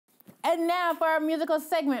And now for our musical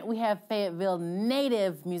segment, we have Fayetteville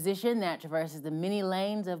native musician that traverses the many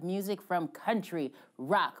lanes of music from country,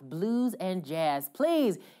 rock, blues, and jazz.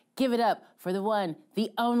 Please give it up for the one,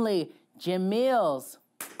 the only, Jim Mills.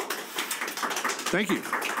 Thank you.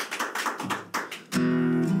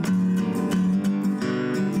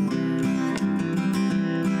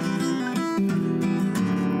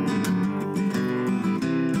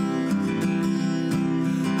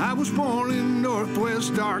 I was born in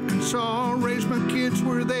Northwest Arkansas, raised my kids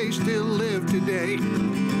where they still live today.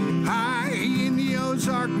 High in the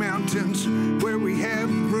Ozark Mountains, where we have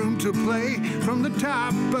room to play. From the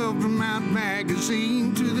top of the Mount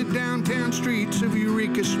Magazine to the downtown streets of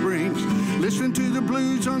Eureka Springs. Listening to the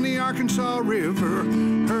blues on the Arkansas River,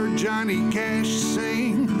 heard Johnny Cash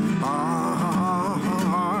sing, Arkansas.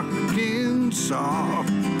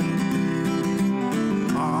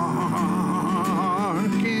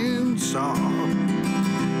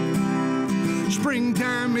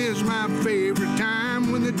 Springtime is my favorite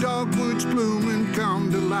time, when the dogwoods bloom and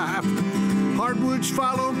come to life. Hardwoods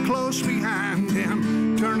follow close behind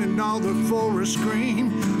them, turning all the forest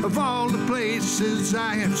green. Of all the places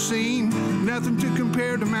I have seen, nothing to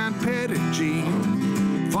compare to Mount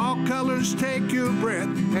Pettigene. Fall colors take your breath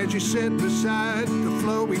as you sit beside the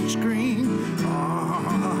flowing stream.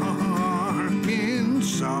 Arkansas.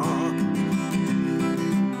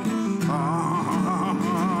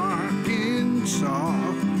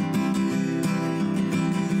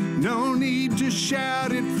 No need to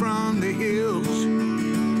shout it from the hills.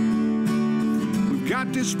 We've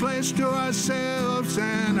got this place to ourselves,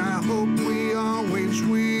 and I hope we always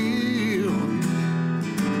will.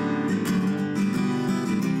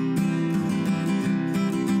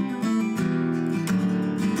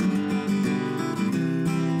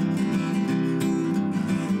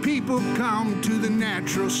 People come to the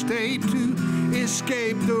natural state to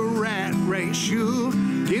escape the rat race. You'll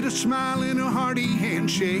get a smile and a hearty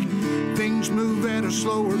handshake. Things move at a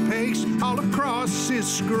slower pace all across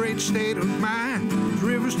this great state of mind.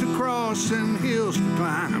 Rivers to cross and hills to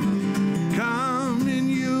climb. Come and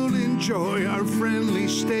you'll enjoy our friendly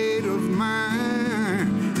state of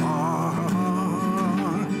mind. Arkansas.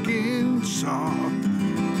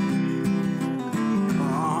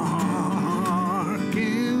 Arkansas.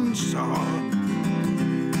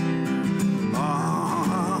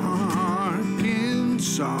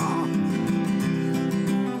 Arkansas.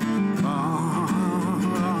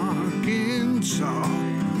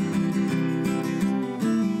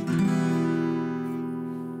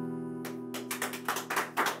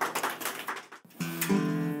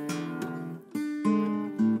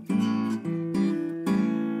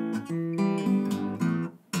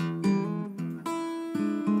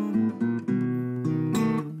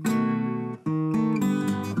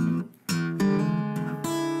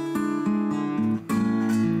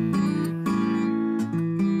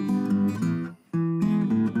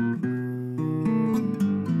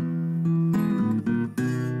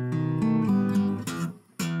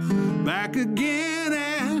 Back again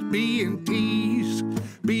at B&T's,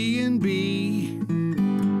 B&B.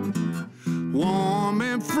 Warm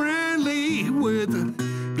and friendly with a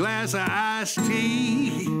glass of iced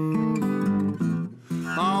tea.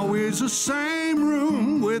 Always the same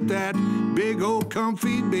room with that big old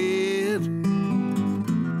comfy bed.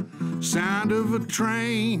 Sound of a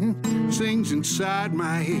train sings inside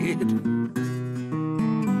my head.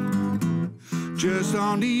 Just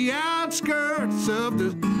on the outskirts of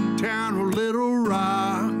the town of Little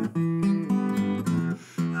Rock.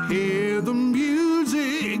 Hear the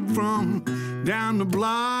music from down the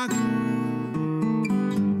block.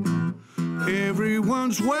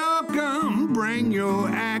 Everyone's welcome, bring your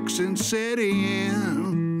axe and set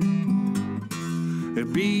in.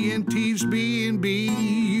 At B&T's B&B,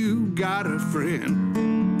 you got a friend.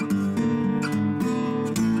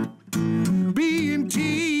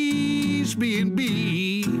 B&T's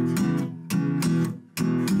B&B.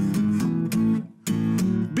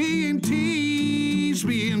 B&T's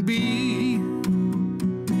B&B.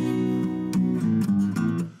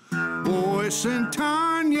 Boyce and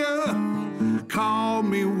Tanya called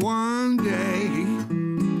me one day.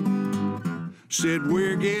 Said,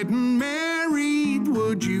 we're getting married,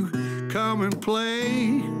 would you come and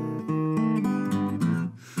play?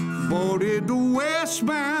 Boarded the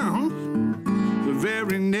westbound the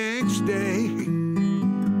very next day.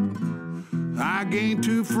 I gained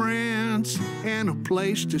 2 friends and a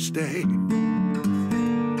place to stay.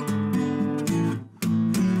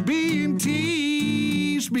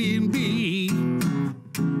 B&T's B&B.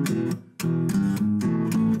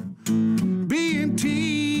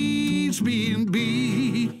 B&T's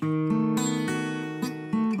B&B.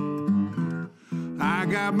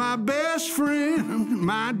 got my best friend,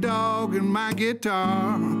 my dog, and my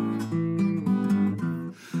guitar.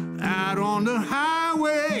 Out on the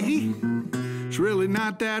highway, it's really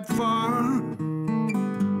not that far.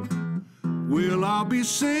 We'll all be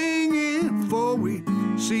singing before we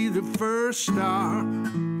see the first star.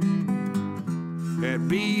 At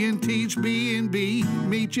B&T's B&B,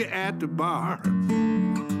 meet you at the bar.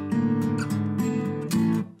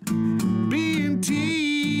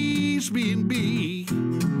 B&T's B&B.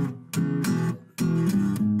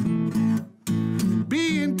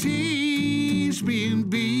 B&T's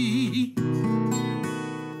B&B.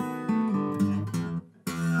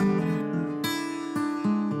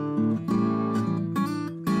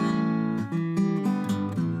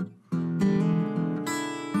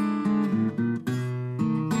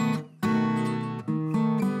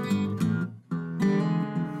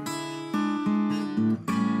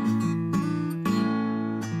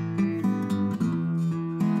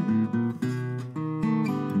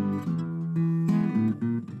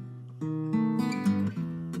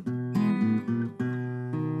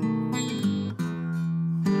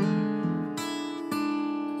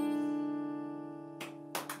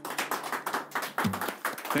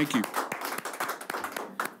 Thank you.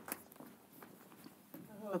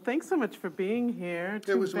 Well, thanks so much for being here.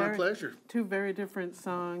 It was my pleasure. Two very different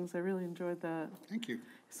songs. I really enjoyed that. Thank you.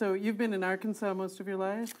 So you've been in Arkansas most of your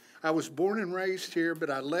life? I was born and raised here, but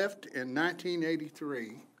I left in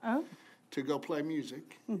 1983 to go play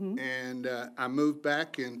music. And I moved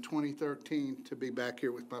back in 2013 to be back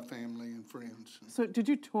here with my family and friends. So did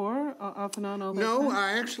you tour off and on all that No, time?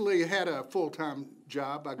 I actually had a full-time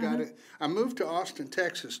job. I got it. I moved to Austin,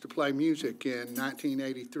 Texas to play music in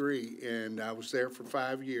 1983, and I was there for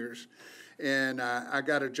 5 years. And I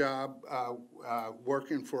got a job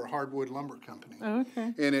working for a hardwood lumber company. Oh,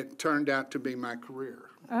 okay. And it turned out to be my career.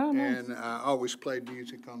 Oh, nice. And I always played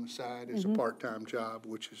music on the side as a part-time job,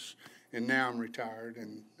 and now I'm retired,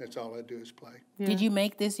 and that's all I do is play. Yeah. Did you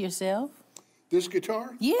make this yourself? This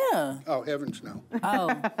guitar? Yeah. Oh, heavens no.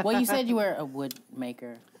 Oh, well, you said you were a wood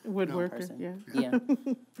maker. Woodworker, person. yeah. Yeah.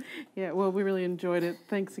 Yeah, well, we really enjoyed it.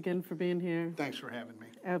 Thanks again for being here. Thanks for having me.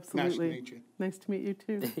 Absolutely. Nice to meet you. Nice to meet you,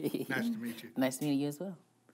 too. Nice to meet you. Nice to meet you as well.